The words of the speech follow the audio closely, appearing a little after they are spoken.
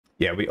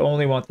Yeah, we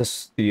only want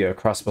the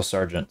crossbow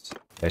sergeant.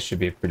 That should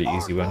be a pretty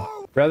easy one.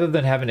 Rather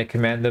than having to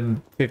command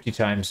them 50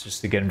 times just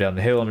to get them down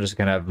the hill, I'm just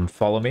going to have them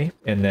follow me,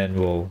 and then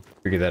we'll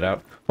figure that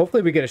out.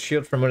 Hopefully we get a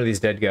shield from one of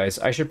these dead guys.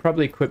 I should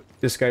probably equip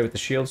this guy with the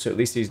shield, so at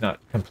least he's not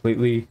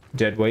completely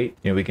dead weight.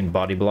 You know, we can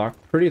body block.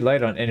 Pretty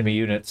light on enemy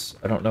units.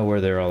 I don't know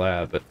where they're all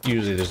at, but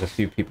usually there's a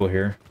few people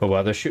here. Oh,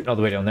 wow, they're shooting all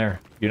the way down there.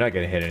 You're not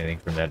going to hit anything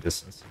from that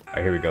distance. All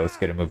right, here we go. Let's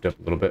get him moved up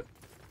a little bit.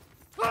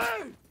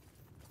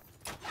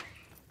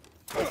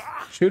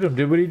 Shoot him,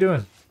 dude. What are you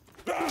doing?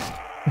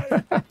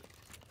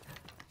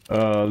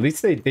 At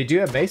least they do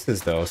have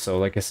maces, though. So,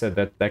 like I said,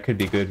 that could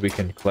be good. We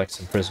can collect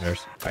some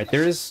prisoners. All right,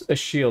 there is a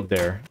shield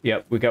there.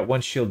 Yep, we got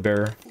one shield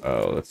bearer.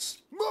 Oh, let's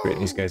straighten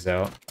these guys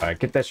out. All right,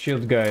 get that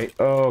shield guy.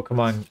 Oh, come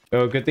on.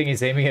 Oh, good thing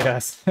he's aiming at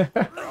us.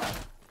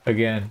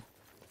 Again,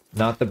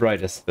 not the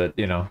brightest, but,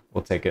 you know,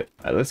 we'll take it.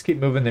 All right, let's keep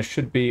moving. There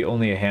should be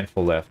only a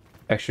handful left.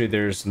 Actually,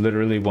 there's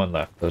literally one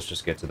left. Let's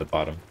just get to the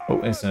bottom. Oh,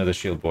 and it's another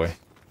shield boy.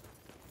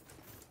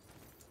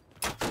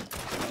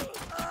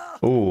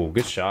 Oh,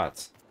 good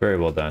shots. Very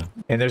well done.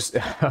 And there's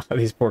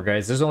these poor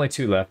guys. There's only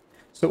two left.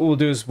 So what we'll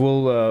do is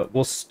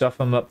we'll stuff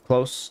them up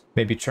close,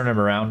 maybe turn them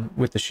around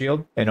with the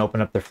shield, and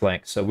open up their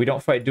flank. So we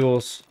don't fight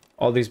duels.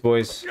 All these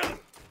boys.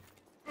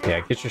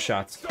 Yeah, get your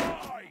shots.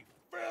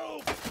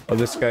 Oh,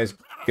 this guy's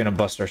gonna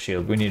bust our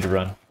shield. We need to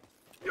run.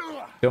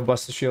 Don't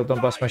bust the shield.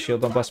 Don't bust my shield.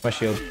 Don't bust my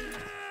shield.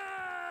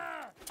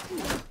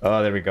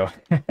 Oh, there we go.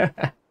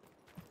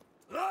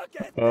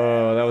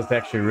 Oh, that was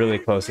actually really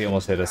close. He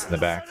almost hit us in the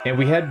back. And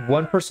we had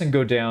one person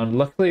go down.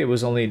 Luckily, it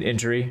was only an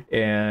injury.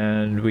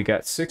 And we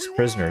got 6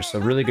 prisoners. So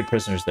really good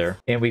prisoners there.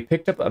 And we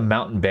picked up a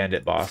mountain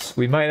bandit boss.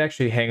 We might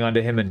actually hang on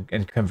to him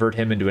and convert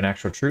him into an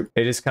actual troop.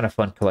 It is kind of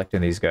fun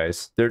collecting these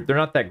guys. They're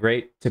not that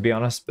great, to be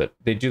honest, but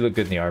they do look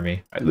good in the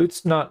army.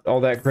 Loot's not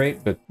all that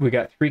great, but we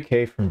got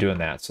 3k from doing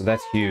that. So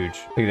that's huge.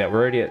 Look at that.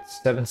 We're already at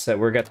 7 set.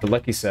 We're got the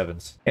lucky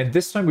 7s. And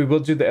this time we will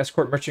do the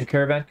escort merchant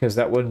caravan because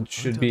that one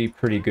should be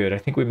pretty good. I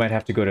think we might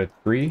have to go to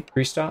three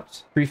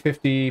stops,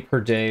 350 per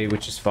day,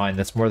 which is fine.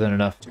 That's more than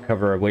enough to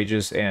cover our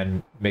wages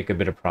and make a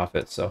bit of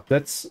profit. So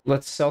let's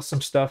sell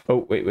some stuff.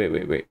 Oh, wait.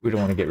 We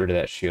don't want to get rid of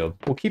that shield.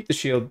 We'll keep the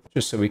shield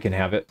just so we can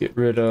have it. Get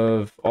rid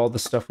of all the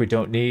stuff we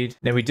don't need.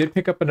 Then we did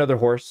pick up another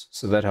horse,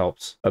 so that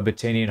helps. A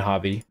Batanian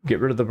hobby. Get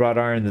rid of the wrought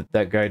iron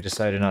that guy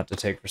decided not to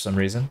take for some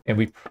reason. And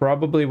we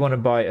probably want to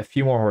buy a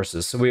few more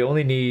horses. So we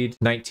only need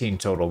 19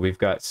 total. We've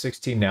got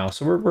 16 now,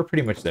 so we're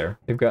pretty much there.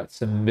 They've got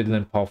some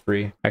Midland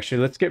palfrey.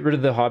 Actually, let's get rid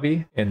of the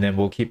hobby, and then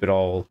we'll keep it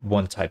all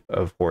one type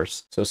of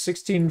horse. So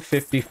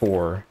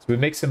 1654. So we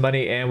make some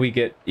money and we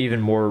get even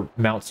more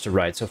mounts to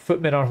ride. So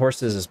footmen on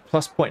horses is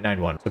plus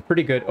 0.91. So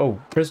pretty good. Oh,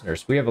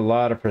 prisoners. We have a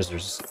lot of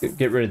prisoners.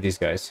 Get rid of these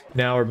guys.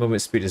 Now our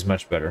movement speed is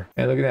much better.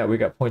 And look at that. We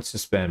got points to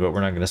spend, but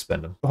we're not going to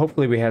spend them.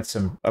 Hopefully we had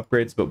some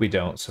upgrades, but we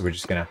don't. So we're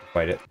just going to have to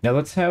fight it. Now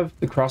let's have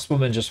the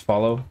crossbowmen just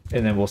follow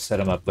and then we'll set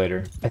them up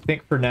later. I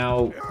think for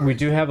now we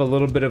do have a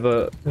little bit of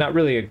a, not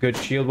really a good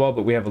shield wall,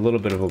 but we have a little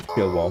bit of a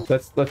shield wall.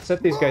 Let's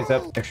set these guys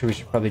up. Actually, we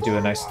should probably do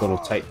a nice little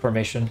tight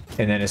formation.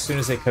 And then as soon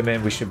as they come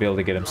in, we should be able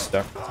to get them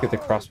stuck. Let's get the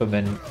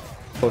crossbowmen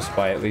close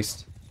by at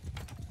least.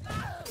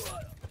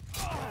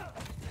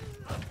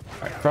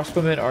 Alright,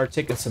 crossbowmen are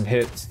taking some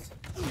hits.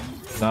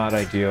 Not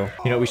ideal.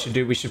 You know what we should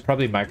do? We should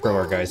probably micro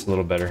our guys a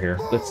little better here.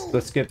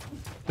 Let's get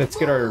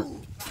our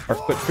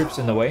foot troops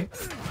in the way.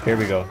 Here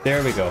we go.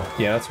 There we go.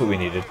 Yeah, that's what we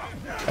needed.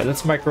 Alright,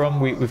 let's micro them.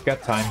 We've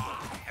got time.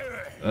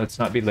 Let's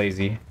not be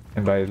lazy.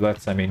 And by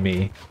let's, I mean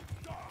me.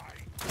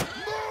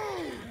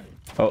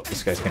 Oh,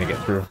 this guy's gonna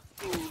get through.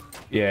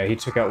 Yeah, he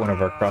took out one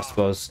of our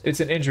crossbows.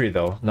 It's an injury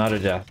though, not a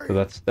death, so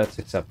that's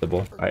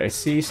acceptable. I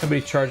see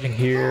somebody charging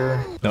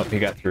here. Nope, he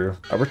got through.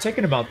 We're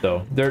taking him out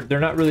though. They're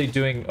not really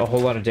doing a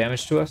whole lot of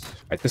damage to us. All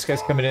right, this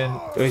guy's coming in.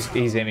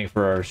 He's aiming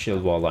for our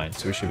shield wall line,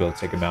 so we should be able to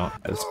take him out.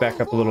 Let's back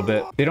up a little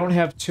bit. They don't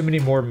have too many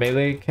more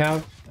melee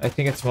cav. I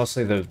think it's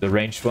mostly the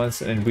ranged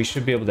ones, and we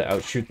should be able to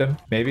outshoot them.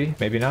 Maybe,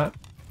 maybe not.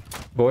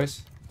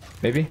 Boys,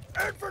 maybe.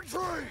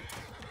 Infantry.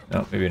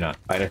 No, maybe not.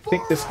 All right, I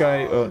think this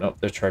guy. Oh no,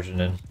 they're charging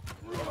in.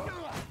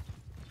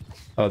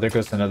 Oh, there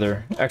goes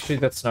another. Actually,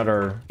 that's not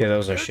our... Yeah, that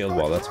was our shield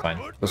wall. That's fine.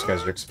 Those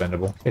guys are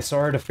expendable. It's so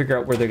hard to figure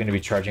out where they're going to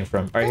be charging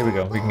from. All right, here we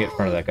go. We can get in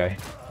front of that guy.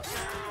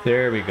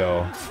 There we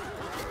go.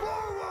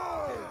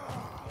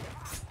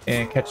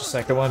 And catch a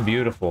second one.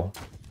 Beautiful.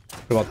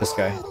 What about this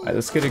guy? All right,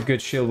 let's get a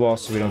good shield wall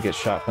so we don't get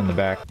shot from the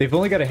back. They've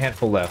only got a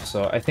handful left,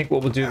 so I think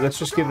what we'll do... Let's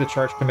just give the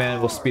charge command.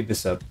 We'll speed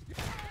this up.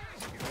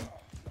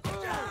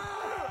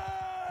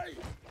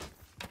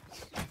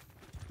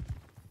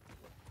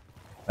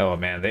 Oh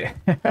man, they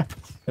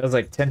there was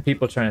like 10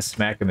 people trying to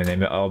smack him and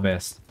they all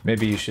missed.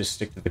 Maybe you should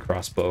stick to the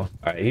crossbow. All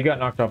right, he got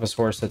knocked off his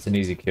horse. That's an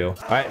easy kill.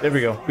 All right, there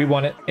we go. We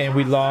won it, and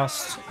we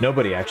lost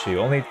nobody actually.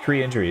 Only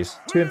 3 injuries: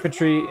 2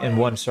 infantry and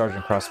 1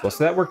 sergeant crossbow.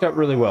 So that worked out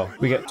really well.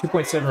 We got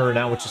 2.7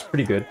 renown, which is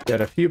pretty good.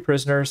 Got a few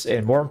prisoners,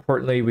 and more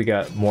importantly, we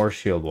got more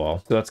shield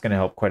wall. So that's going to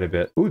help quite a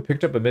bit. Ooh, we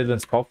picked up a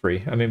Midlands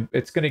palfrey. I mean,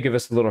 it's going to give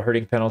us a little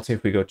hurting penalty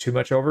if we go too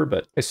much over,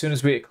 but as soon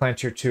as we get clan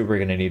tier 2, we're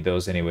going to need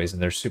those anyways,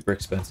 and they're super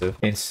expensive.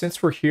 And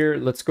since we're here,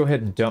 let's go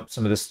ahead and dump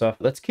some of this stuff.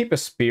 Let's keep a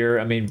spear.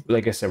 I mean,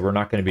 like I said, we're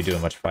not going to be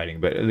doing much fighting,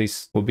 but at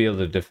least we'll be able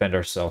to defend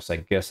ourselves, I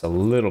guess, a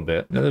little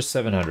bit. Another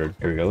 700.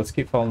 Here we go. Let's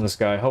keep following this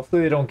guy.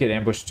 Hopefully they don't get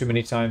ambushed too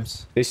many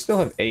times. They still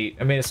have 8.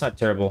 I mean, it's not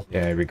terrible.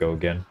 Yeah, here we go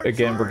again.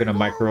 Again, we're going to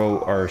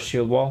micro our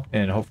shield wall,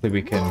 and hopefully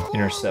we can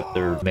intercept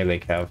their melee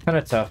cav. Kind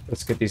of tough.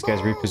 Let's get these guys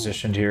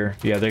repositioned here.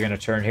 Yeah, they're going to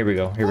turn. Here we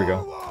go. Here we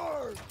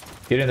go.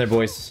 Get in there,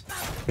 boys.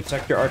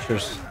 Protect your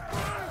archers.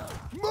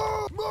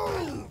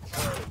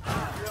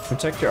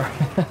 Protect your...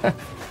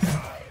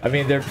 I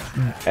mean, they're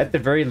at the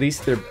very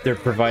least they're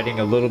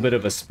providing a little bit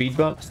of a speed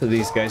bump so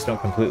these guys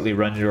don't completely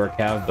run into our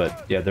cav,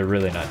 but yeah, they're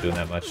really not doing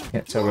that much.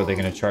 Can't tell where they're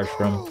going to charge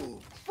from.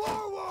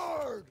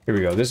 Here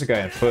we go. There's a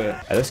guy on foot. All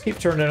right, let's keep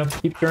turning them.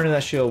 Keep turning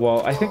that shield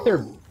wall. I think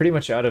they're pretty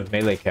much out of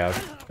melee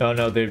cav. Oh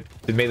no, the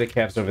melee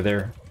cav's over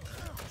there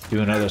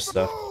doing other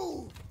stuff.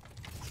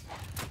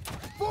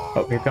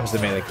 Oh, here comes the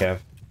melee cav.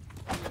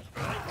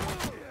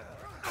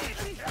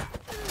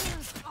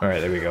 Alright,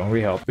 there we go.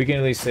 We helped. We can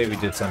at least say we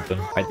did something.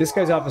 Alright, this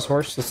guy's off his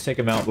horse. Let's take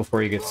him out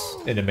before he gets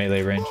into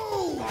melee range.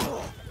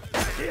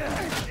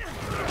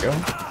 There we go.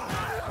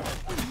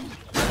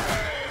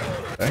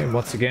 Alright,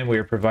 once again, we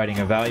are providing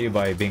a value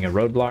by being a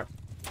roadblock.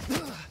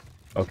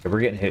 Okay, we're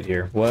getting hit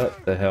here.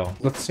 What the hell?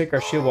 Let's take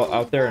our shield wall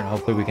out there and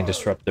hopefully we can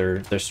disrupt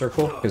their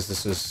circle, because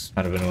this is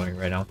kind of annoying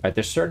right now. Alright,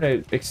 they're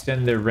starting to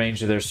extend their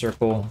range of their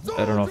circle.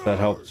 I don't know if that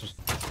helps.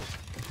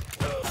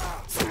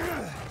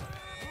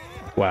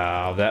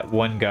 Wow, that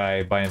one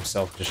guy by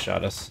himself just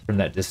shot us from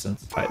that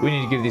distance. All right, we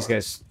need to give these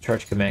guys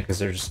charge command because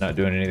they're just not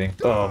doing anything.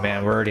 Oh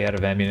man, we're already out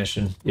of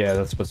ammunition. Yeah,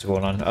 that's what's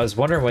going on. I was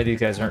wondering why these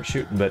guys aren't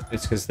shooting, but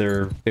it's because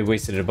they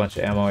wasted a bunch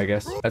of ammo, I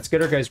guess. Let's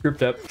get our guys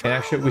grouped up. And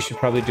actually, what we should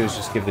probably do is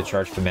just give the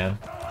charge command.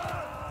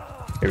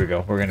 Here we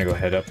go. We're gonna go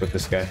head up with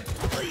this guy.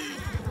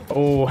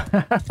 Oh,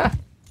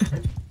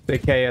 they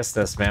KS'd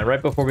us, man.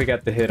 Right before we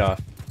got the hit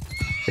off,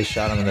 they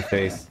shot him in the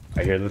face.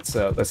 Right here,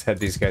 let's head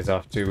these guys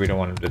off too. We don't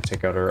want them to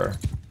take out our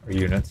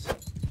units.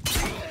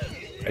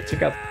 I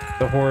took out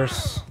the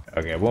horse.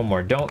 Okay, one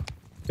more. Don't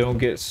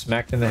get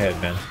smacked in the head,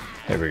 man.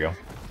 There we go.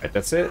 Right,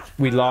 that's it.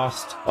 We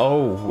lost...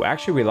 Oh,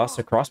 actually, we lost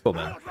a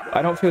crossbowman.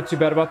 I don't feel too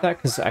bad about that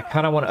because I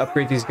kind of want to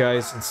upgrade these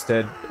guys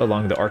instead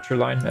along the archer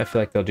line. I feel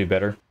like they'll do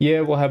better.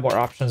 Yeah, we'll have more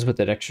options with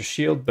that extra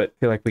shield, but I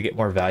feel like we get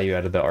more value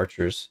out of the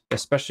archers,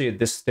 especially at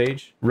this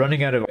stage.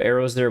 Running out of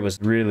arrows there was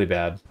really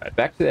bad. All right,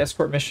 back to the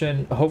escort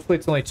mission. Hopefully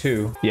it's only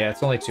 2. Yeah,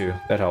 it's only 2.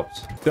 That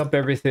helps. Dump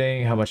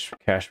everything. How much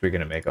cash are we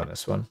going to make on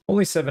this one?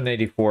 Only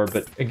 784,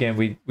 but again,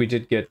 we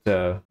did get...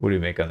 what do we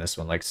make on this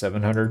one? Like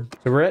 700?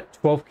 So we're at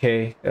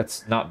 12k.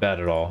 That's not bad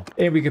at all.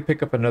 And we could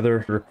pick up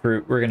another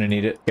recruit. We're going to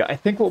need it. Yeah, I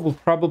think what we'll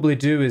probably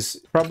do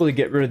is probably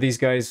get rid of these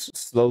guys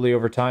slowly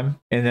over time.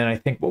 And then I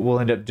think what we'll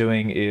end up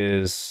doing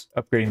is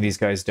upgrading these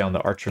guys down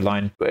the archer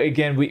line. But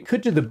again, we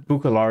could do the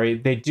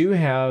Bukalari. They do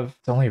have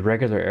only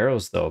regular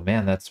arrows though.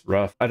 Man, that's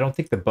rough. I don't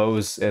think the bow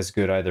is as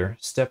good either.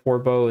 Step war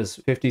bow is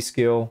 50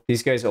 skill.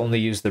 These guys only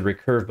use the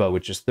recurve bow,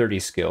 which is 30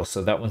 skill.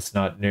 So that one's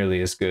not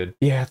nearly as good.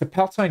 Yeah, the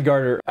Palatine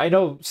Garter. I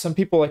know some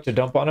people like to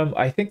dump on them.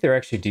 I think they're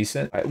actually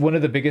decent. One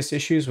of the biggest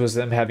issues was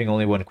them having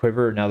only one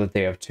quiver. Now that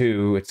they have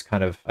 2, it's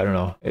kind of, I don't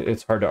know,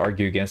 it's hard to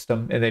argue against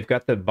them. And they've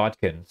got the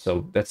bodkin,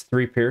 so that's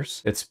 3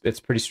 pierce. It's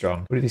pretty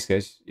strong. What are these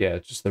guys? Yeah,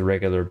 just the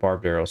regular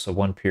barbed arrow, so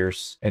 1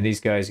 pierce. And these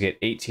guys get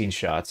 18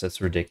 shots.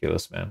 That's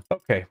ridiculous, man.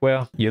 Okay,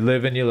 well, you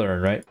live and you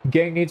learn, right?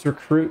 Gang needs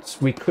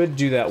recruits. We could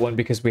do that one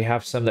because we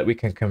have some that we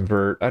can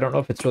convert. I don't know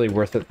if it's really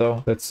worth it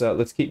though.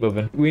 Let's keep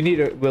moving. We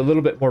need a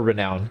little bit more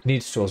renown.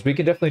 Needs tools. We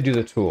can definitely do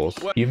the tools.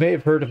 You may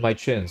have heard of my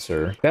chin,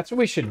 sir. That's what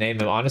we should name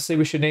him. Honestly,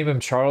 we should name him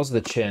Charles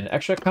the Chin.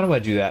 Actually, I kind of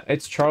want to do that.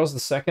 It's Charles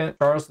II.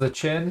 Charles the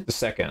Chin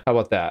II. How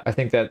about that? I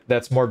think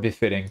that's more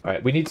befitting. All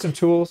right, we need some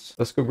tools.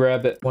 Let's go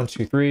grab it. 1,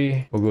 2,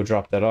 3. We'll go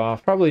drop that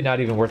off. Probably not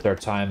even worth our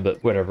time,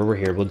 but whatever. We're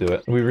here. We'll do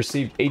it. We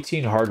received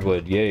 18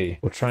 hardwood. Yay.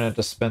 We'll try not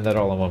to spend that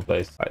all in one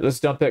place. All right, let's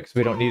dump it because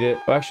we don't need it.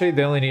 Oh, actually,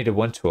 they only needed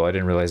 1 tool. I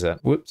didn't realize that.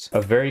 Whoops.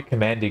 A very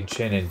commanding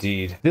chin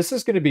indeed. This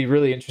is going to be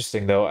really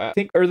interesting though. I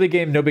think early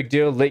game, no big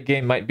deal. Late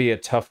game might be a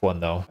tough one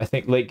though. I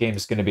think late game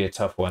is going to be a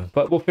tough one,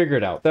 but we'll figure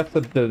it out. That's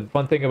the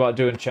fun thing about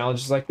doing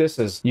challenges like this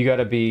is you got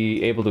to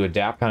be able to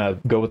adapt, kind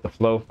of go with the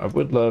flow. I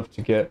would love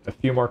to get a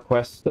few more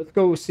quests. Let's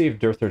go see if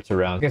Durthert's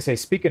around. I was gonna say,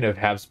 speaking of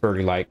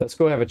Habsburg, let's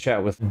go have a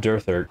chat with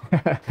Durthert.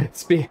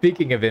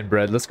 Speaking of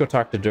inbred, let's go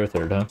talk to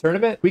Durthert, huh?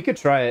 Tournament? We could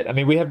try it. I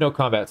mean, we have no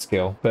combat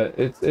skill, but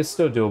it's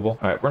still doable.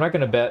 All right, we're not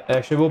gonna bet.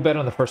 Actually, we'll bet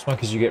on the first one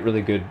because you get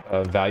really good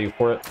value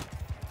for it.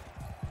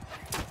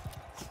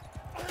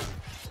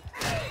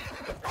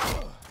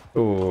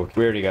 Ooh,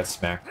 we already got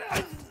smacked.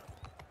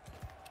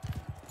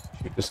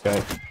 Shoot this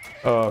guy.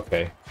 Oh,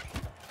 okay.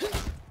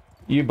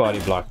 You body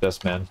blocked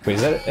us, man. Wait,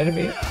 is that an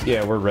enemy?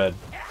 Yeah, we're red.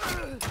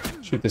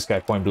 Shoot this guy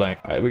point blank.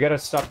 All right, we gotta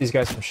stop these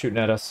guys from shooting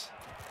at us.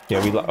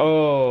 Yeah,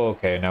 oh,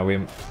 okay. Now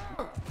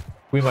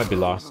we might be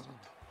lost.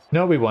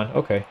 No, we won.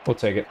 Okay, we'll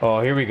take it.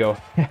 Oh, here we go.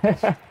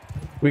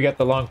 We got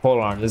the long pole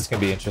arm. This is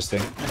gonna be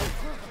interesting.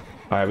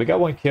 All right, we got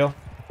 1 kill.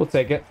 We'll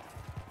take it.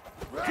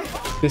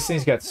 This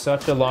thing's got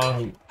such a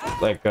long,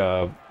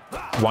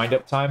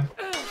 wind-up time.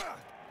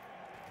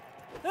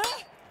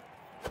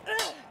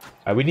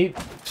 We need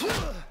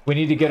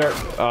to get our...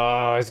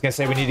 I was gonna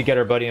say we need to get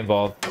our buddy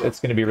involved. It's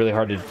gonna be really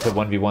hard to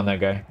 1v1 that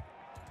guy.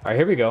 All right,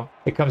 here we go.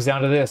 It comes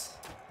down to this.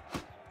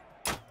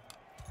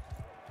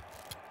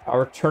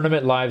 Our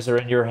tournament lives are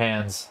in your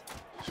hands.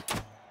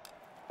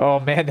 Oh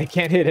man, they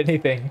can't hit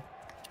anything.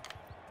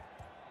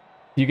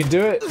 You can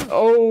do it.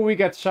 Oh, we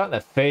got shot in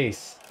the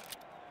face.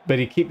 But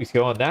he keeps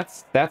going.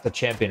 That's a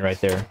champion right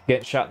there.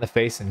 Getting shot in the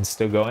face and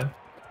still going.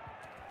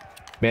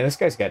 Man, this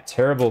guy's got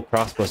terrible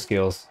crossbow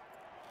skills.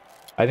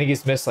 I think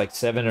he's missed like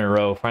 7 in a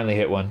row. Finally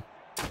hit one.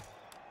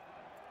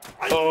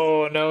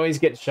 Oh no, he's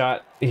getting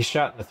shot. He's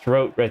shot in the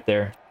throat right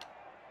there.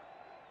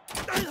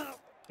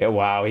 Yeah,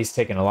 wow, he's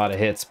taking a lot of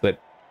hits,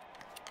 but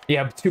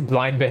yeah, 2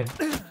 blind men.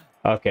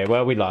 Okay,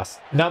 well, we lost.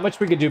 Not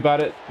much we could do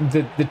about it.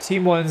 The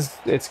team ones,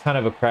 it's kind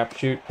of a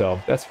crapshoot, so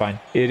that's fine.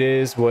 It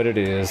is what it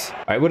is.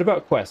 All right, what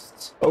about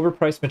quests?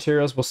 Overpriced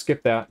materials, we'll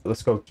skip that.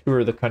 Let's go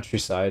tour the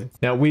countryside.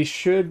 Now, we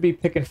should be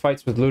picking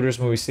fights with looters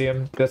when we see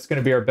them. That's going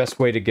to be our best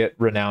way to get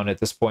renown at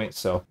this point,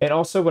 so. And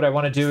also, what I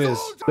want to do is,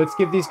 let's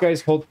give these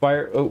guys hold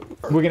fire. Oh,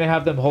 we're going to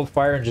have them hold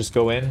fire and just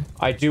go in.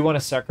 I do want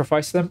to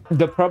sacrifice them.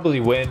 They'll probably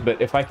win,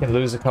 but if I can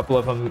lose a couple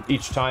of them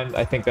each time,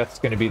 I think that's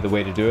going to be the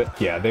way to do it.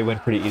 Yeah, they win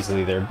pretty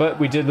easily there, but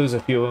we did lose a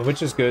few of them,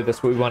 which is good.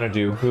 That's what we want to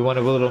do. We want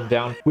to whittle them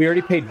down. We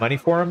already paid money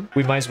for them.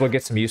 We might as well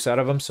get some use out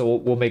of them, so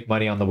we'll make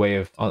money on the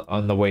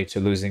way to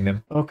losing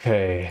them.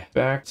 Okay,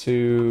 back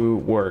to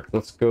work.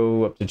 Let's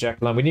go up to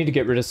Jacqueline. We need to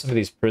get rid of some of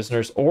these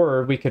prisoners,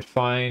 or we could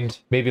find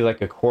maybe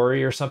like a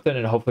quarry or something,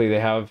 and hopefully they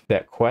have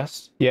that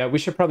quest. Yeah, we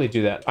should probably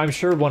do that. I'm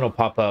sure one will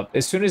pop up.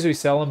 As soon as we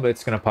sell them,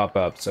 it's going to pop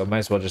up, so might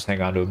as well just hang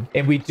on to them.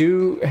 And we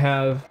do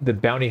have the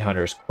bounty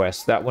hunters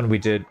quest. That one we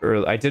did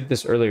early. I did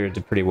this earlier. It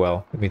did pretty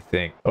well. Let me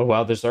think. Oh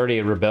wow, there's already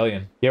a rebellion.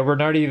 Yeah, we're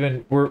not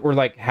even, we're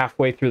like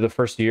halfway through the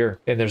first year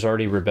and there's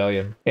already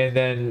rebellion. And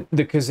then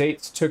the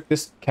Khazates took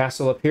this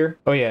castle up here.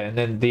 Oh yeah, and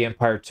then the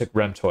Empire took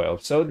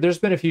Remtoil. So there's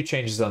been a few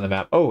changes on the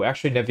map. Oh,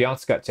 actually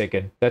Neviance got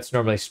taken. That's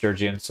normally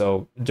Sturgian,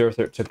 so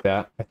Durthert took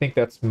that. I think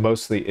that's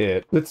mostly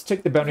it. Let's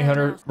take the bounty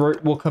hunter.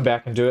 We'll come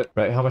back and do it.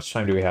 Right, how much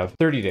time do we have?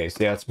 30 days.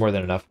 Yeah, it's more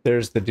than enough.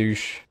 There's the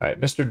douche. All right,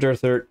 Mr.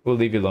 Durthert, we'll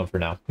leave you alone for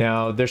now.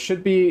 Now, there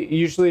should be,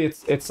 usually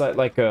it's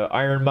like a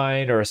iron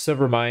mine or a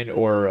silver mine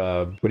or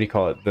what do you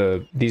call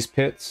it? These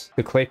pits.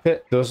 The clay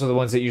pit, those are the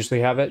ones that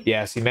usually have it.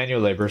 Yeah, see, manual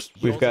laborers.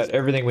 We've got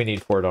everything we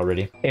need for it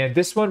already. And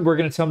this one, we're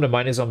going to tell him to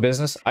mind his own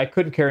business. I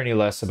couldn't care any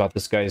less about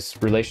this guy's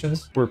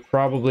relations. We're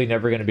probably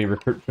never going to be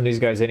recruited from these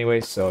guys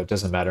anyway, so it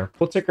doesn't matter.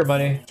 We'll take our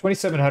money.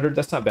 2,700,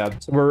 that's not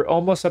bad. So we're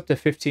almost up to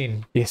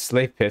 15. Yeah,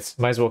 slave pits.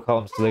 Might as well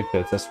call them slave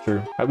pits, that's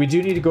true. We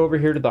do need to go over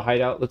here to the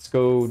hideout. Let's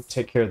go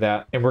take care of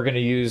that. And we're going to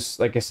use,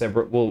 like I said,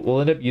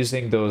 we'll end up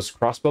using those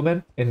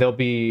crossbowmen, and they'll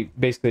be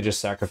basically just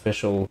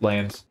sacrificial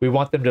lambs. We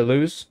want them to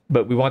lose,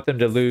 but we want them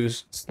to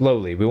lose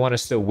slowly. We want to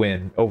still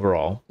win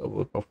overall, so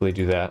we'll hopefully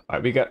do that. All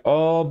right, we got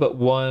all but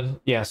one.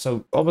 Yeah,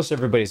 so almost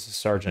everybody's a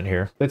sergeant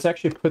here. Let's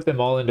actually put them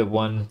all into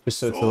one just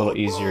so it's a little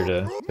easier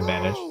to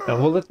manage.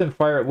 And we'll let them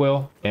fire at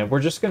will, and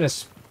we're gonna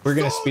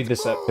speed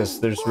this up because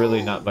there's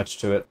really not much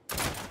to it.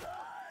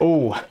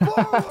 Oh,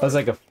 that was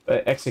like a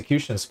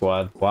execution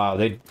squad. Wow,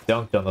 they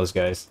dunked on those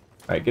guys.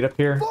 All right, get up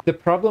here. The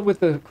problem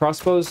with the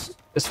crossbows,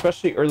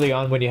 especially early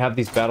on when you have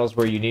these battles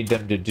where you need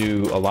them to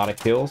do a lot of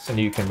kills and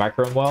you can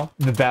micro them well,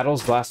 the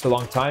battles last a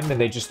long time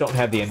and they just don't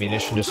have the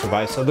ammunition to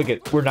survive. So look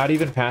at, we're not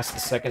even past the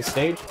second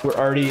stage. We're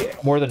already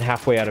more than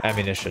halfway out of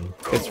ammunition.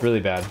 It's really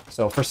bad.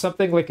 So for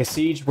something like a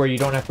siege where you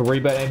don't have to worry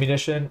about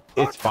ammunition,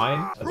 it's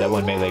fine. But that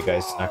one melee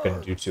guy's not going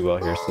to do too well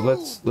here. So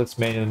let's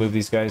manually move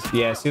these guys.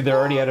 Yeah, see, they're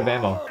already out of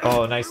ammo.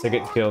 Oh, nice. They're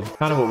getting killed.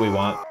 Kind of what we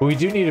want. But we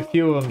do need a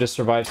few of them to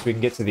survive so we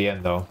can get to the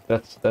end though.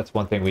 That's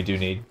one thing we do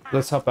need.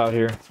 Let's help out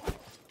here.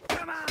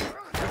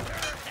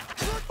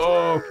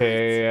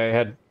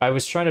 Okay, I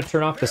was trying to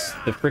turn off the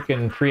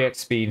freaking 3x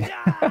speed.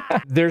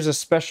 There's a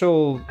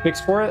special fix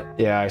for it.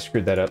 Yeah, I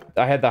screwed that up.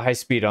 I had the high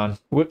speed on.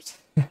 Whoops.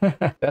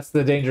 That's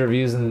the danger of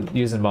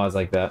using mods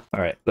like that. All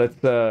right,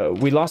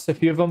 we lost a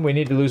few of them. We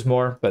need to lose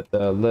more, but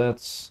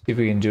let's see if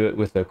we can do it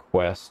with a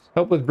quest.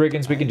 Help with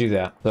brigands, we can do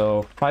that.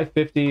 So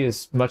 550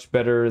 is much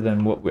better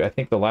than what I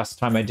think the last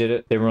time I did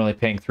it, they were only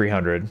paying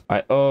 300.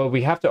 Oh,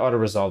 we have to auto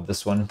resolve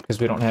this one because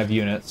we don't have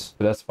units,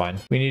 but that's fine.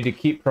 We need to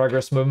keep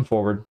progress moving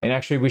forward. And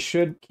actually, we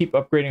should keep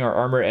upgrading our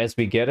armor as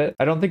we get it.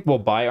 I don't think we'll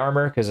buy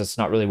armor because it's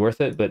not really worth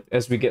it, but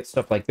as we get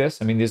stuff like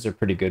this, I mean, these are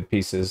pretty good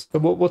pieces. So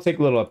we'll take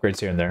little upgrades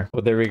here and there.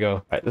 Well, there we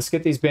go. All right, let's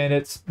get these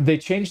bandits. They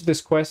changed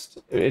this quest.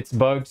 It's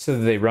bugged so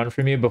that they run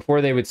from you. Before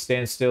they would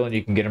stand still and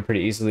you can get them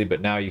pretty easily, but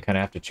now you kind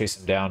of have to chase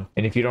them down.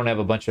 And if you don't have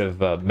a bunch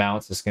of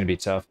mounts, it's going to be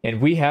tough. And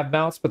we have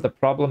mounts, but the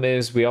problem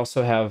is we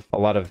also have a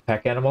lot of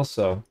pack animals.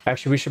 So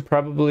actually we should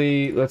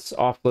probably, let's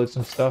offload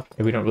some stuff.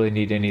 We don't really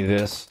need any of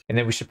this. And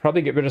then we should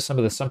probably get rid of some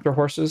of the sumpter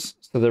horses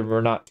so that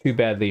we're not too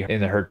badly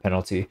in the herd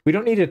penalty. We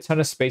don't need a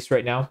ton of space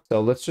right now. So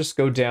let's just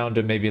go down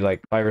to maybe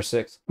like 5 or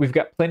 6. We've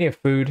got plenty of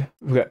food.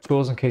 We've got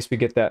tools in case we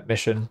get that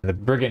mission. the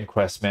brigand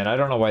quest, man. I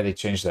don't know why they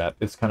changed that.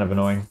 It's kind of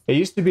annoying. It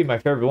used to be my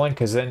favorite one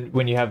because then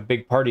when you have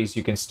big parties,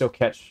 you can still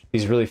catch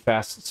these really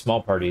fast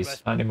small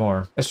parties. Not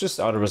anymore. It's just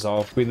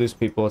auto-resolve. We lose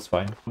people, it's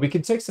fine. We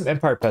can take some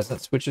Empire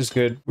peasants, which is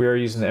good. We are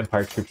using the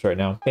Empire troops right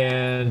now.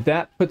 And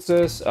that puts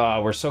us,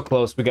 we're so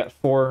close. We got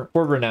four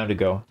renown to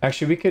go.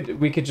 Actually,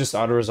 we could just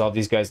auto-resolve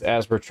these guys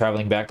as we're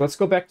traveling back. Let's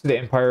go back to the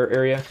Empire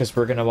area because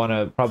we're going to want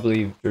to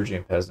probably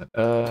Georgian peasant.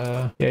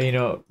 Yeah, you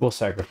know, we'll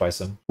sacrifice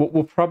them.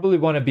 We'll probably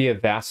want to be a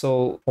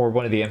vassal for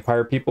one of the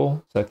Empire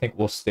people. So I think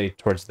we'll stay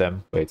towards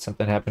them. Wait,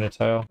 something happened to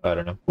Tile? I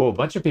don't know. Whoa, a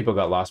bunch of people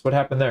got lost. What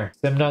happened there?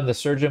 Simnon the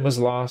surgeon was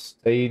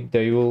lost.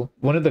 Daul.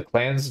 One of the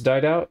clans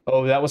died out.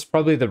 Oh, that was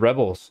probably the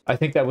rebels. I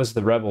think that was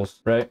the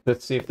rebels, right?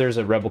 Let's see if there's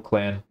a rebel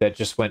clan that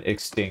just went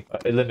extinct.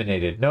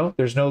 Eliminated. No,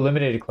 there's no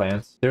eliminated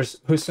clans. There's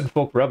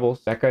Husenfolk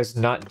rebels. That guy's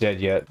not dead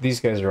yet. These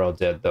guys are all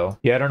dead though.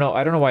 Yeah, I don't know.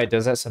 I don't know why it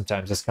does that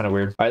sometimes. It's kind of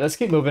weird. All right, let's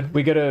keep moving.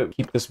 We gotta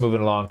keep this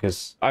moving along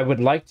because I would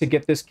like to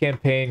get this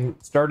campaign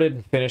started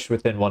and finished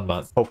within 1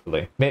 month.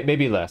 Hopefully.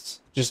 Maybe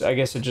less. I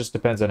guess it just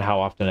depends on how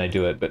often I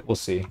do it, but we'll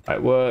see. All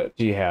right, what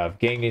do you have?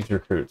 Gang needs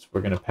recruits. We're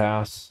gonna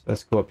pass.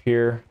 Let's go up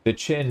here. The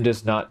Chin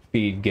does not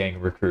feed gang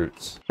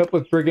recruits. Help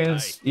with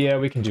brigands? Yeah,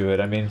 we can do it.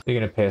 I mean, they're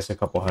gonna pay us a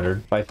couple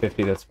hundred.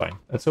 550, that's fine.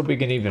 Let's hope we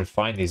can even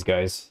find these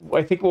guys.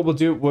 I think what we'll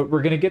do,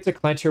 we're gonna get to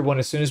clan tier 1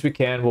 as soon as we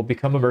can. We'll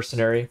become a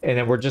mercenary, and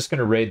then we're just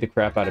gonna raid the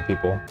crap out of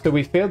people. So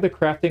we failed the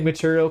crafting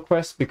material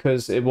quest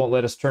because it won't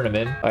let us turn them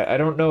in. I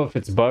don't know if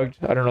it's bugged.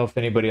 I don't know if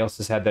anybody else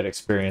has had that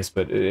experience,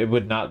 but it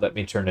would not let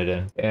me turn it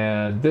in.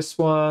 And this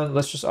one,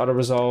 let's just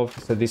auto-resolve.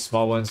 So these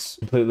small ones,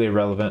 completely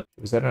irrelevant.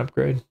 Was that an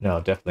upgrade? No,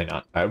 definitely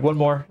not. All right, one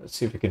more. Let's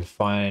see if we can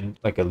find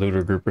like a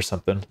looter group or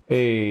something.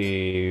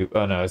 Hey,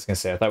 oh no, I was gonna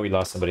say, I thought we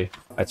lost somebody.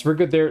 All right, so we're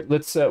good there.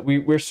 Let's,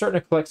 we're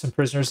starting to collect some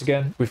prisoners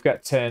again. We've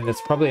got 10.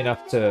 That's probably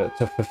enough to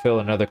fulfill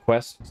another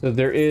quest. So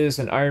there is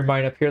an iron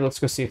mine up here. Let's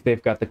go see if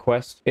they've got the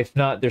quest. If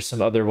not, there's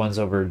some other ones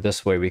over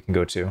this way we can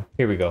go to.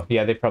 Here we go.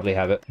 Yeah, they probably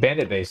have it.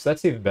 Bandit base,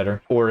 that's even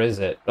better. Or is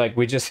it? Like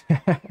we just,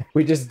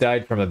 we just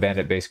died from a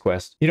bandit base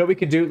quest. You know what we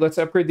can do? Let's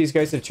upgrade these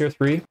guys to tier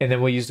 3, and then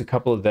we'll use a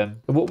couple of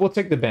them. We'll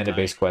take the bandit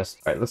base quest.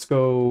 All right, let's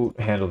go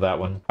handle that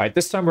one. All right,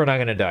 this time we're not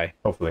going to die,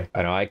 hopefully.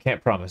 I know I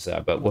can't promise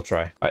that, but we'll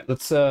try. All right,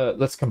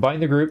 let's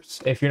combine the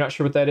groups. If you're not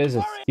sure what that is,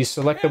 it's you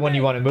select the one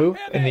you want to move,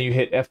 and then you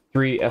hit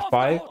F3,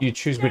 F5. You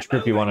choose which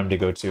group you want them to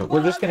go to.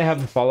 We're just going to have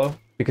them follow,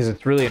 because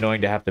it's really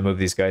annoying to have to move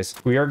these guys.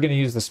 We are going to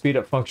use the speed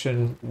up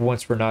function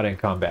once we're not in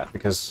combat,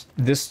 because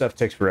this stuff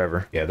takes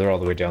forever. Yeah, they're all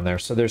the way down there.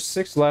 So there's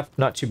 6 left.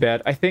 Not too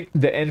bad. I think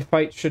the end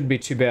fight shouldn't be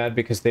too bad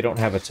because they don't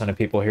have a ton of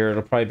people here.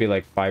 It'll probably be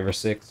like 5 or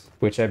 6,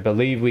 which I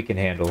believe we can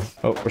handle.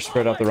 Oh, we're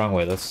spread out the wrong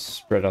way. Let's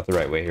spread out the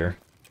right way here.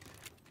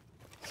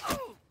 All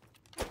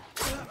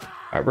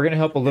right, we're going to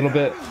help a little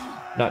bit.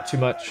 Not too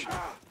much.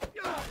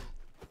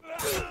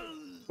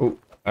 Oh,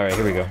 all right,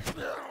 here we go.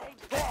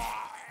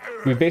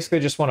 We basically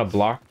just want to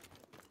block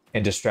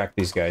and distract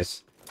these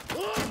guys.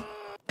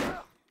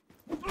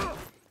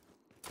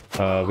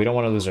 We don't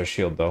want to lose our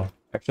shield though.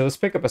 Actually, let's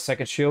pick up a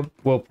second shield.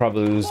 We'll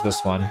probably lose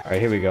this one. All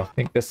right, here we go. I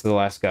think this is the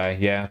last guy.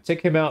 Yeah,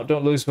 take him out.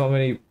 Don't lose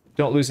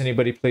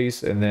anybody,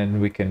 please, and then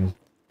we can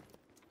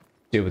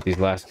deal with these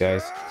last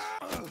guys.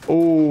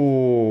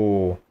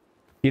 Oh,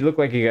 he looked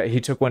like he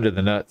took one to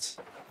the nuts.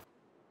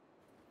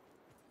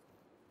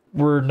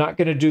 We're not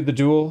gonna do the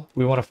duel.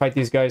 We want to fight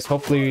these guys.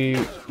 Hopefully,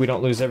 we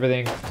don't lose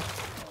everything.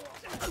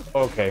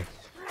 Okay.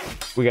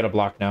 We got a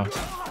block now.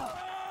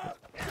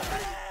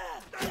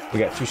 We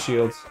got 2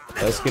 shields.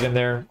 Let's get in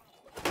there.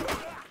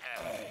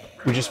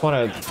 We just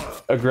want to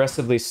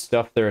aggressively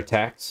stuff their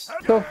attacks.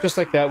 So just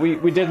like that,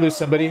 we did lose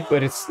somebody,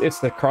 but it's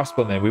the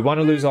crossbowmen. We want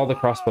to lose all the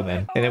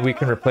crossbowmen, and then we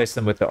can replace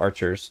them with the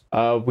archers.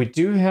 We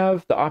do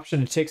have the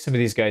option to take some of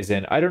these guys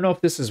in. I don't know if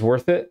this is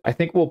worth it. I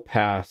think we'll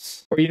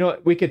pass. Or you know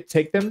what? We could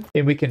take them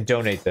and we can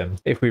donate them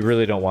if we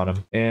really don't want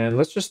them. And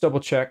let's just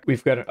double check.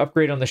 We've got an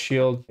upgrade on the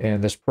shield,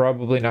 and there's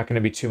probably not going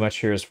to be too much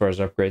here as far as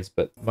upgrades,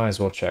 but might as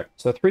well check.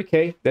 So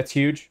 3k, that's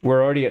huge.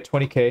 We're already at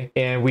 20k,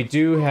 and we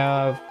do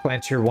have clan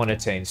tier 1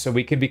 attained, so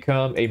we can become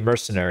a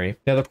mercenary.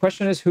 Now the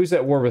question is, who's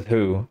at war with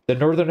who? The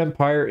Northern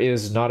Empire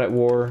is not at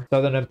war.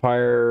 Southern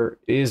Empire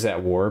is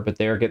at war, but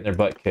they are getting their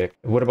butt kicked.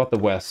 What about the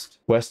West?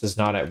 West is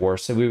not at war,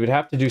 so we would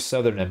have to do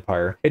Southern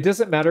Empire. It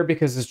doesn't matter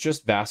because it's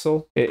just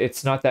vassal.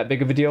 It's not that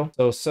big of a deal.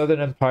 So Southern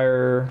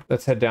Empire,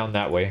 let's head down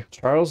that way.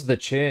 Charles the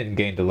Chin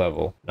gained a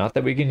level. Not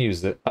that we can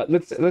use it.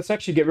 Let's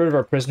actually get rid of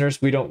our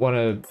prisoners. We don't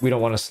want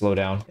to slow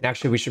down. And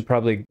actually, we should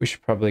probably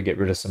get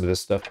rid of some of this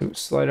stuff. Ooh,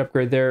 slight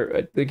upgrade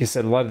there. Like I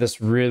said, a lot of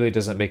this really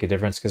doesn't make a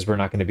difference because we're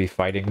not going to be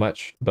fighting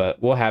much,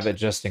 but we'll have it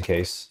just in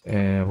case.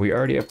 And we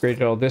already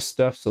upgraded all this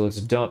stuff, so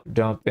let's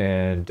dump,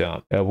 and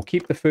dump. We'll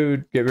keep the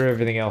food, get rid of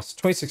everything else.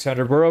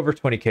 2600. We're over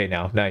 20k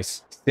now.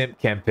 Nice. Simp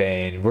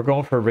campaign. We're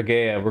going for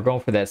Regea. We're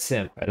going for that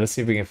simp. All right, let's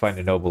see if we can find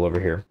a noble over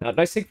here. Now,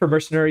 nice thing for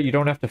mercenary, you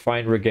don't have to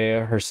find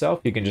Regea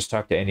herself. You can just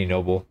talk to any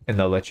noble and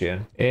they'll let you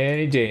in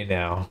any day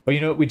now. But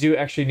you know what? We do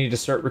actually need to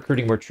start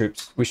recruiting more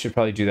troops. We should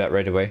probably do that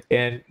right away.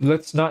 And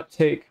let's not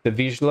take the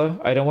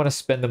Vizsla. I don't want to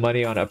spend the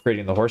money on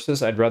upgrading the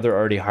horses. I'd rather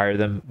already hire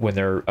them when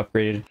they're were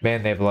upgraded.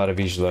 Man, they have a lot of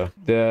Vizsla.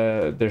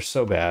 They're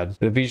so bad.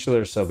 The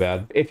Vizsla are so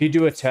bad. If you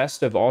do a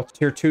test of all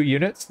tier 2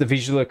 units, the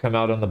Vizsla come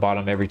out on the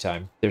bottom every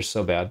time. They're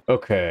so bad.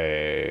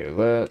 Okay,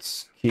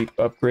 let's keep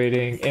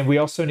upgrading. And we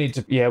also need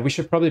to, yeah, we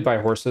should probably buy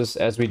horses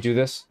as we do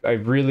this. I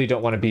really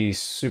don't want to be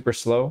super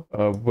slow.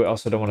 We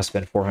also don't want to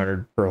spend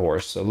 400 per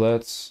horse. So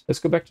let's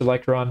go back to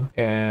Lycron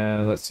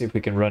and let's see if we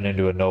can run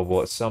into a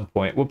noble at some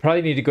point. We'll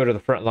probably need to go to the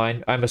front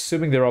line. I'm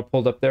assuming they're all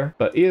pulled up there,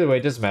 but either way,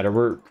 it doesn't matter.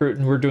 We're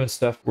recruiting, we're doing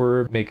stuff.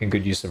 We're making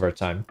good use of our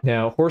time.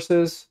 Now,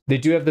 horses, they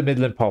do have the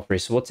Midland Palfrey,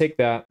 so we'll take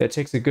that. That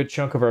takes a good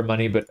chunk of our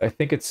money, but I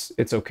think it's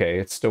okay.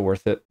 It's still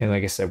worth it. And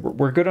like I said,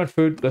 we're good on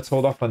food. Let's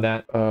hold off on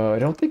that. I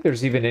don't think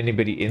there's even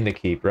anybody in the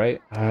keep,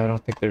 right? I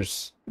don't think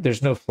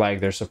there's no flag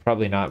there, so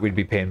probably not. We'd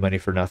be paying money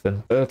for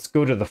nothing. Let's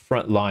go to the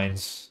front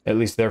lines, at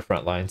least their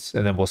front lines,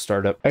 and then we'll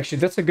start up. Actually,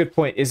 that's a good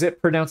point. Is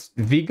it pronounced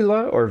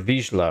Vigla or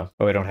Vizsla?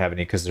 Oh, I don't have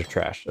any because they're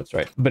trash. That's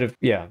right. But if,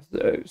 yeah,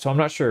 so I'm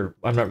not sure.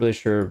 I'm not really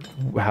sure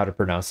how to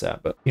pronounce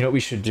that, but you know what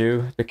we should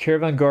do? The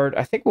Caravan Guard,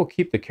 I think we'll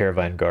keep the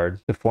Caravan Guard,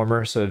 the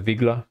former, so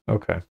Vigla.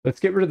 Okay. Let's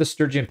get rid of the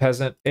Sturgian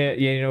Peasant. Yeah,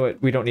 you know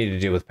what? We don't need to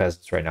deal with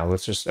peasants right now.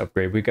 Let's just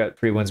upgrade. We got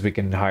free ones we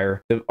can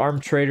hire. The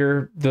Armed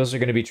Trader, those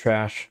are going to be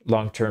trash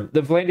long term.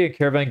 The Vlandian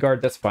Caravan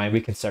Guard, that's fine.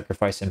 We can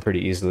sacrifice him pretty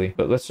easily.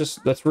 But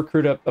let's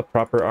recruit up a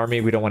proper army.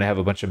 We don't want to have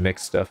a bunch of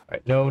mixed stuff. All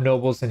right, no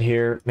nobles in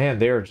here. Man,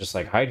 they are just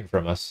like hiding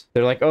from us.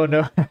 They're like, oh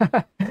no.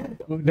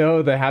 Oh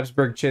no, the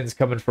Habsburg Chin's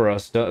coming for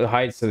us. Don't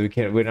hide so we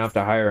don't have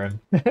to hire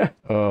him.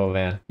 Oh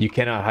man, you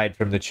cannot hide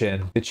from the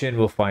Chin. The Chin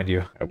will find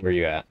you. Where are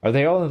you at? Are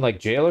they all in like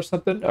jail or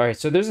something? All right,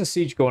 so there's a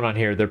siege going on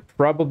here. They're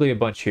probably a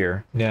bunch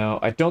here. Now,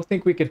 I don't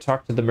think we can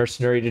talk to the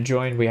mercenary to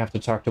join. We have to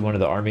talk to one of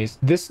the armies.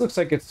 This looks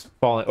like it's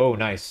falling. Oh,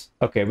 nice.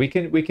 Okay, we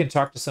can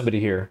talk to somebody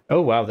here.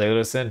 Oh wow, they let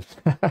us in.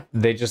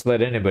 They just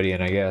let anybody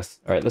in, I guess.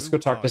 All right, let's go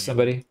talk to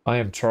somebody. I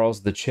am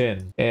Charles the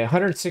Chin.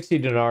 160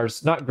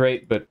 dinars, not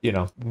great, but you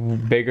know,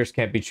 beggars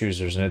can't be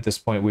choosers, and at this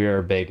point we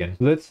are begging.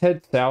 Let's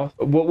head south.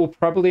 What we'll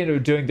probably end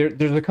up doing,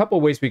 there's a couple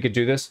ways we could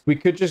do this. We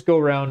could just go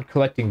around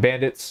collecting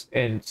bandits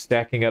and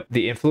stacking up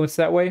the influence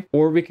that way,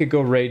 or we could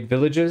go raid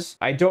villages.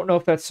 I don't know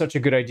if that's such a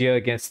good idea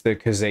against the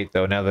Khazate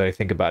though, now that I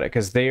think about it,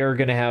 because they are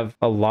going to have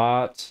a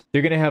lot.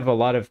 They're going to have a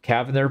lot of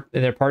cav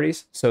in their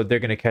parties, so they're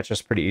going to catch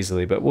us pretty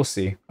easily. But we'll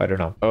see. I don't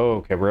know. Oh,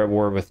 okay, we're at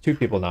war with 2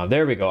 people now.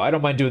 There we go. I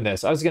don't mind doing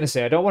this. I was going to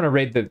say I don't want to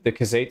raid the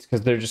Khazates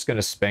because they're just going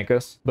to spank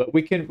us, but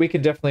we can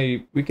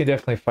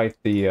definitely fight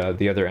the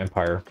other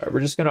empire. All right,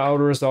 we're just going to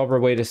auto resolve our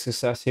way to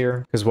success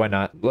here because why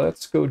not?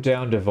 Let's go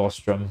down to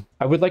Volstrom.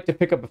 I would like to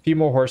pick up a few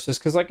more horses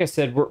because, like I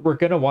said, we're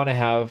going to want to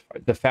have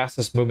the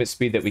fastest movement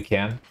speed that we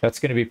can. That's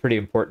going to be pretty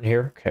important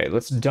here. Okay,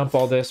 let's dump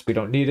all this. We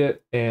don't need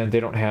it, and they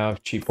don't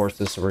have cheap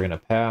horses, so we're going to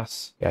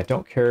pass. Yeah, I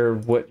don't care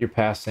what you're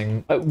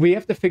passing. We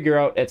have to figure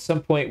out at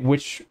some point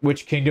which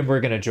kingdom we're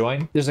going to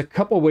join. There's a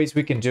couple ways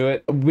we can do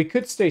it. We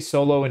could stay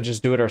solo and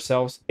just do it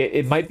ourselves.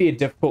 It might be a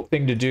difficult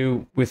thing to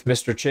do with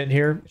Mr. Chin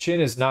here.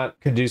 Chin is not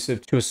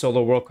conducive to a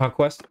solo world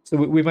conquest, so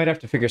we might have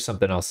to figure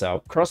something else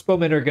out.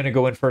 Crossbowmen are going to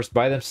go in first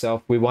by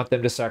themselves. We want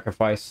them to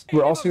sacrifice.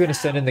 We're also going to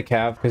send in the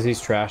cav because he's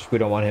trash. We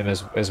don't want him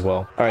as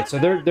well. All right, so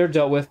they're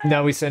dealt with.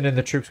 Now we send in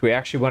the troops we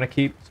actually want to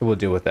keep, so we'll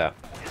deal with that.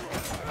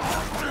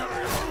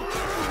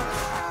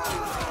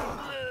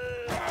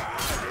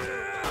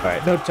 All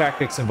right, no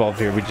tactics involved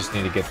here. We just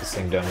need to get this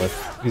thing done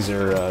with. These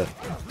are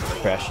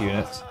trash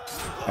units.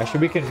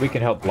 Actually, we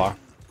can help block.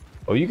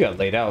 Oh, you got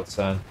laid out,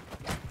 son.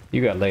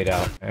 You got laid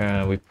out.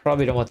 And we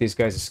probably don't want these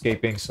guys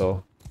escaping,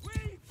 so...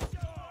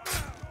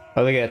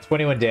 Oh, look at that,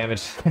 21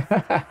 damage.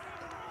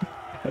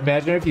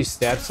 Imagine if you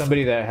stab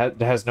somebody that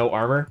has no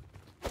armor,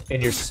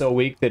 and you're so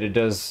weak that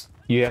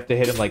you have to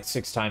hit him like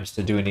 6 times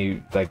to do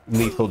any like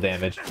lethal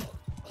damage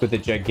with a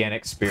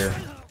gigantic spear.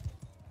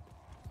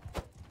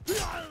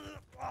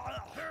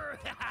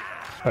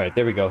 All right,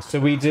 there we go. So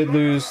we did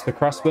lose the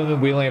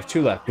crossbowmen. We only have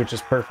 2 left, which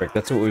is perfect.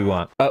 That's what we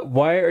want.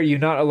 Why are you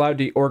not allowed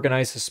to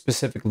organize a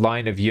specific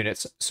line of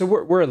units? So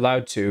we're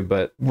allowed to,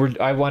 but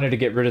I wanted to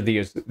get rid of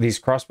these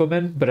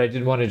crossbowmen, but I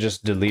didn't want to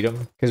just delete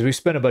them because we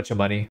spent a bunch of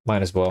money.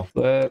 Might as well.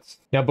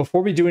 Now,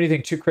 before we do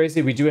anything too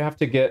crazy, we do have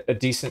to get a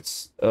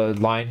decent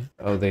line.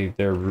 Oh, they're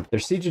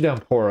sieging down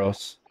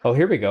Poros. Oh,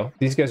 here we go.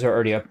 These guys are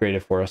already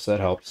upgraded for us. So that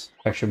helps.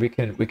 Actually,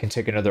 we can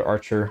take another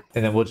archer,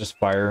 and then we'll just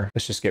fire.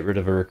 Let's just get rid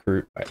of a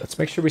recruit. All right, let's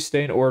make sure we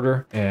stay in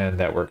order, and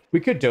that worked. We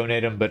could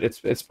donate them, but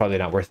it's probably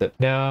not worth it.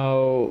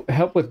 Now,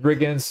 help with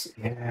brigands.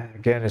 Yeah,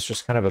 again, it's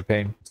just kind of a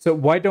pain. So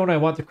why don't I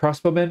want the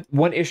crossbowmen?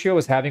 One issue I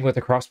was having with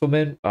the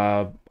crossbowmen,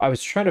 I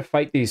was trying to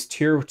fight these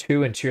tier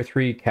 2 and tier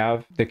 3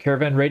 cav, the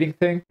caravan raiding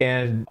thing,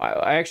 and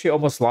I actually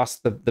almost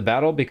lost the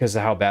battle because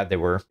of how bad they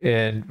were.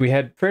 And we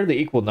had fairly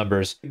equal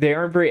numbers. They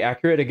aren't very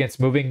accurate against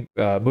moving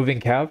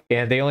cav,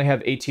 and they only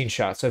have 18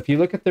 shots. So if you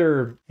look at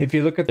their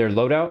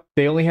loadout,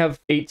 they only have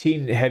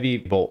 18 heavy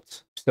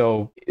bolts.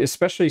 So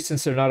especially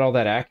since they're not all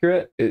that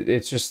accurate,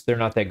 it's just they're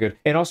not that good.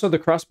 And also the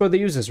crossbow they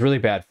use is really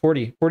bad.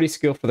 40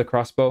 skill for the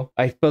crossbow.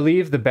 I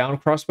believe the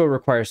bound crossbow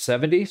requires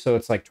 70, so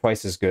it's like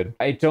twice as good.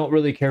 I don't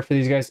really care for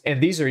these guys,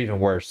 and these are even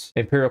worse.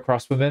 Imperial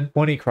crossbowmen,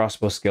 20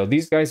 crossbow skill.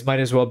 These guys might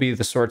as well be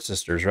the sword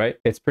sisters, right?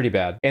 It's pretty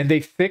bad. And they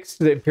fixed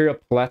the Imperial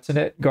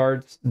Palatinate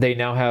guards. They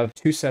now have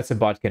 2 sets of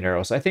bodkin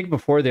arrows. I think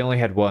before they only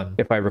had 1,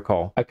 if I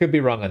recall. I could be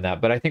wrong on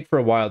that, but I think for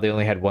a while they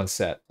only had 1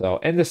 set. So,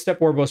 and the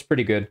step warbow is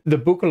pretty good. The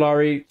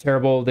Bukalari,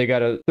 terrible. They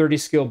got a 30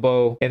 skill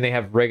bow, and they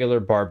have regular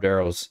barbed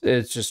arrows.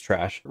 It's just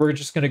trash. We're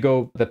just gonna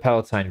go the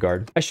Palatine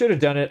guard. I should have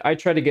done it. I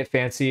tried to get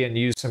fancy and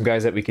use some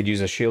guys that we could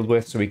use a shield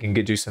with, so we can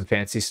do some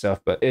fancy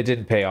stuff, but it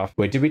didn't pay off.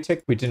 Wait, did we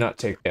take? We did not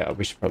take. Yeah,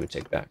 we should probably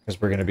take that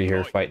because we're gonna be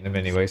here fighting them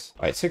anyways.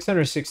 All right,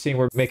 616.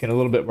 We're making a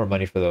little bit more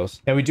money for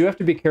those. Now we do have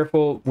to be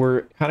careful.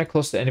 We're kind of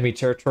close to enemy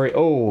territory.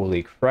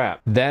 Holy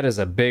crap, that is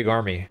a big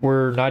army.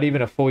 We're not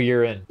even a full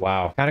year in.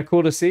 Wow, kind of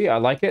cool to see. I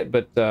like it,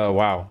 but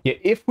wow. Yeah,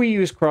 if we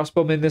use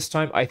crossbowmen this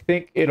time, I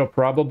think it'll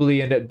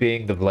probably end up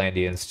being the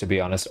Vlandians, to be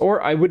honest.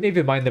 Or I wouldn't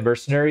even mind the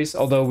mercenaries,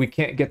 although we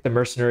can't get the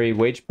mercenary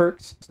wage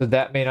perks, so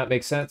that may not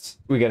make sense.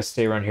 We got to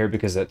stay around here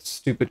because that's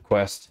stupid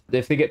quest.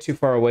 If they get too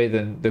far away,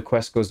 then the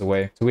quest goes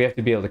away. So we have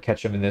to be able to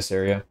catch them in this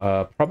area.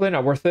 Probably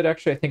not worth it,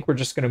 actually. I think we're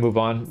just going to move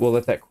on. We'll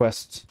let that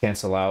quest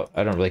cancel out.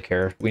 I don't really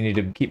care. We need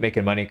to keep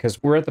making money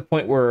because we're at the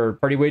point where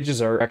party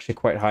wages are actually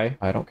quite high.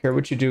 I don't care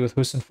what you do with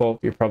Husenfolk.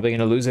 You're probably going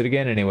to lose it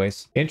again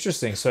anyways.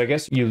 Interesting. So I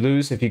guess you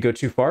lose if you go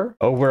too far.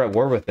 Oh, we're at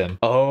war with them.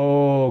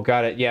 Oh,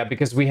 got it. Yeah,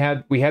 because we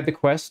had the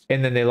quest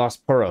and then they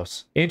lost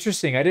Poros.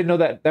 Interesting. I didn't know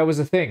that was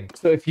a thing.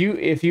 So if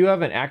you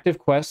have an active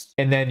quest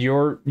and then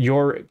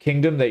your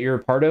kingdom that you're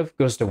a part of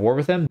goes to war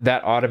with them,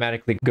 that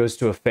automatically goes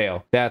to a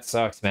fail. That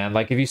sucks, man.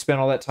 Like if you spend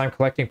all that time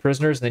collecting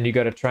prisoners and then you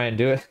got to try and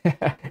do it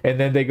and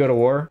then they go to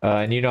war,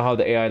 and you know how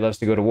the AI loves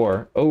to go to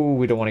war. Oh,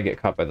 we don't want to get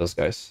caught by those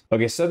guys.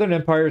 Okay, Southern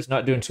Empire is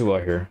not doing too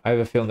well here. I have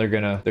a feeling they're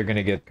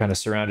gonna get kind of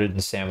surrounded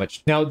and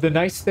sandwiched. Now the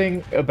nice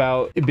thing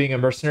about being a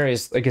mercenary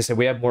is, like I said,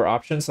 we have more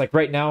options. Like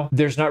right now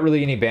there's not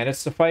really any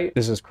bandits to fight.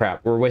 This is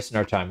crap. We're wasting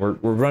our time. We're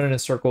running in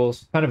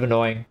circles. Kind of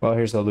annoying. Well,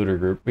 here's the looter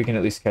group. We can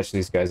at least catch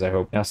these guys, I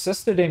hope. Now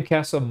Sestadame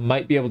Castle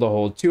might be able to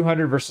hold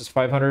 200 versus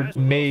 500.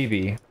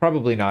 Maybe.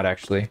 Probably not,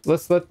 actually.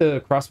 Let's let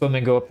the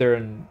crossbowmen go up there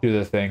and do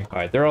the thing. All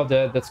right, they're all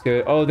dead. That's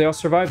good. Oh, they all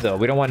survived though.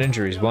 We don't want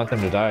injuries. We want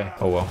them to die.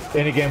 Oh well.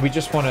 And again, we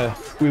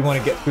want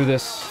to get through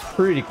this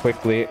pretty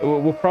quickly.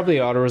 We'll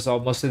probably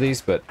auto-resolve most of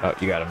these, but oh,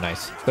 you got them.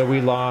 Nice. So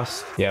we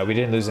lost. Yeah, we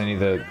didn't lose any of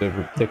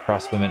the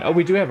crossbowmen. Oh,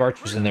 we do have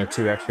archers in there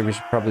too, actually. We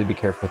should probably be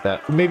careful with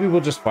that. Maybe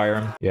we'll just fire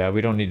them. Yeah,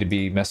 we don't need to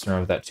be messing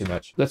around with that too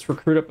much. Let's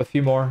recruit up a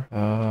few more.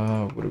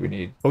 What do we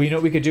need? Oh, you know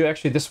what we could do?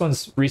 Actually, this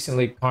one's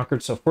recently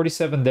conquered, so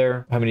 47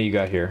 there. How many you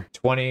got here?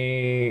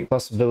 20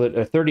 plus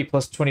 30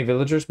 plus 20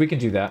 villagers. We can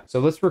do that. So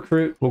let's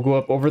recruit. We'll go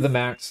up over the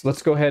max.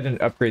 Let's go ahead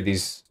and upgrade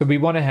these. So we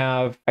want to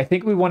have, I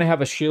think we want to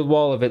have a shield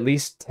wall of at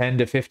least 10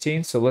 to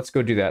 15. So let's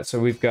go do that. So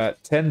we've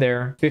got 10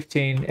 there,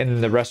 15, and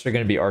then the rest are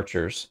going to be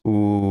archers.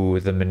 Ooh,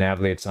 the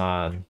Manavliates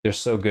on. They're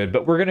so good.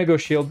 But we're going to go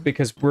shield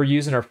because we're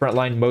using our front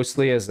line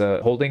mostly as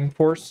a holding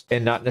force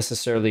and not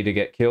necessarily to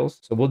get kills.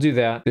 So we'll do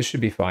that. This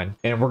should be fine.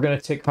 And we're going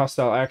to take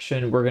hostile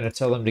action. We're going to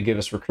tell them to give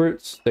us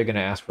recruits. They're going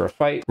to ask for a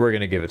fight. We're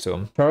going to give it to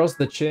them. Charles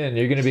the Chin,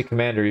 you're going to be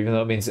commander, even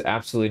though it means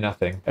absolutely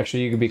nothing.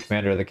 Actually, you can be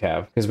commander of the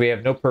cav because we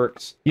have no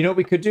perks. You know what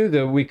we could do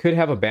though? We could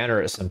have a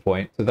banner at some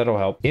point. So that'll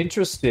help.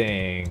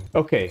 Interesting.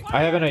 Okay,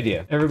 I have an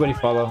idea. Everybody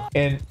follow.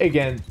 And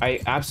again, I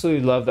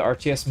absolutely love the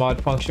RTS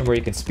mod function where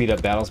you can speed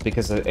up battles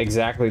because of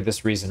exactly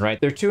this reason, right?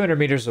 They're 200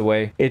 meters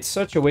away. It's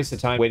such a waste of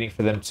time waiting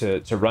for them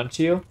to run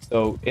to you.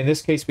 So in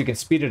this case, we can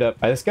speed it up.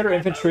 Let's get our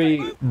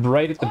infantry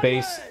right at the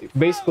base,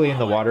 basically in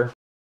the water.